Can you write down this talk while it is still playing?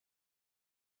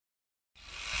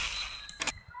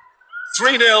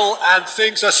3-0 and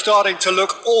things are starting to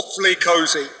look awfully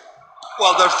cosy.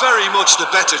 Well, they're very much the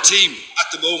better team at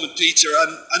the moment, Peter,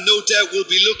 and no doubt will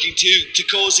be looking to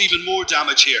cause even more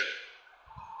damage here.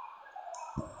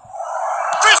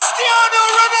 Cristiano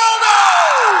Ronaldo!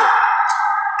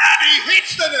 And he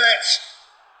hits the net!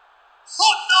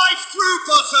 Hot knife through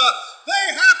butter!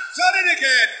 They have done it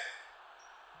again!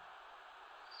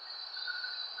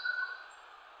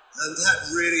 And that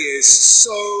really is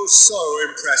so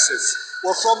impressive.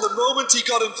 Well, from the moment he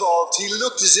got involved, he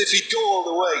looked as if he'd go all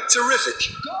the way. Terrific.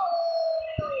 Goal!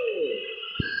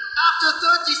 After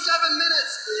 37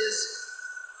 minutes is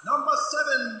number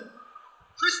 7,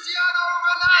 Cristiano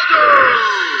Ronaldo!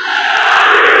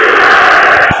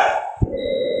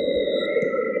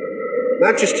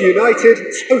 Manchester United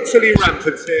totally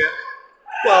rampant here.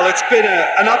 Well, it's been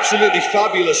an absolutely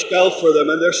fabulous spell for them,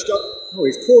 and they're stuck. Oh,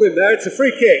 he's caught him there. It's a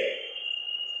free kick.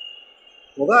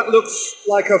 Well, that looks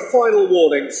like a final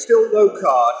warning. Still no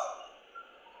card.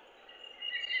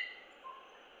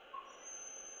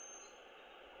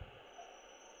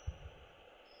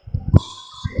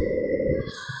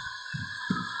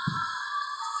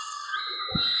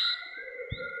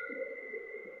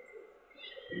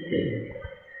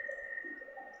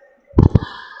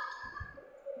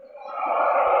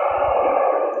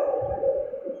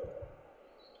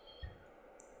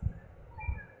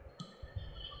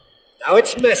 Now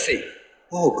it's Messi.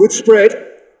 Oh, good spread.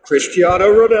 Cristiano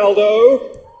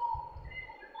Ronaldo.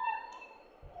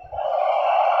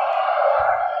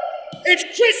 It's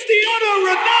Cristiano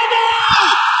Ronaldo!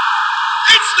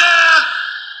 It's there!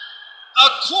 A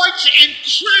quite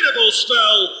incredible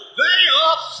spell. They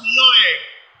are flying.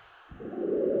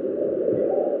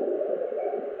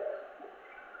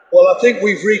 Well, I think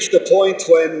we've reached the point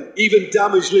when even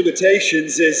damage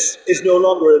limitations is no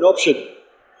longer an option.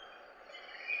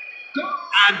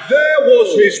 And there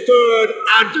was his third,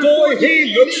 and boy,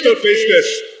 he looks the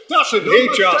business, doesn't he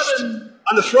just?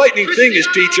 And the frightening thing is,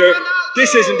 Peter,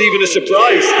 this isn't even a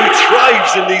surprise. He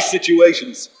thrives in these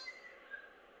situations.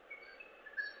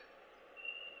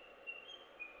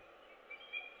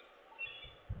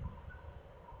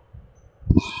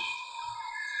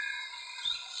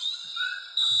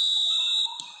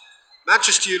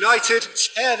 Manchester United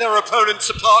tear their opponents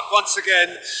apart once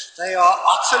again. They are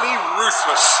utterly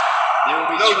ruthless.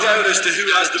 No doubt as to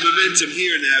who has the momentum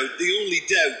here now. The only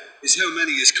doubt is how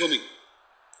many is coming.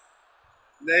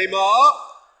 Neymar.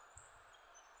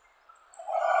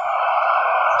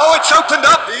 Oh, it's opened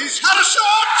up. He's had a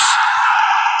shot.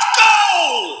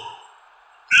 Goal!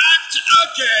 And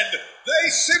again, they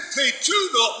simply do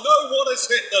not know what has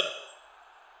hit them.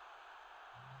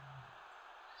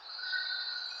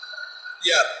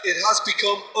 Yeah, it has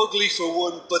become ugly for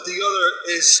one, but the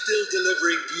other is still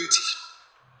delivering beauty.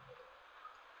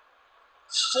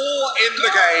 4 in the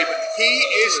game. He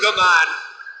is the man.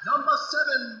 Number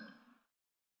 7,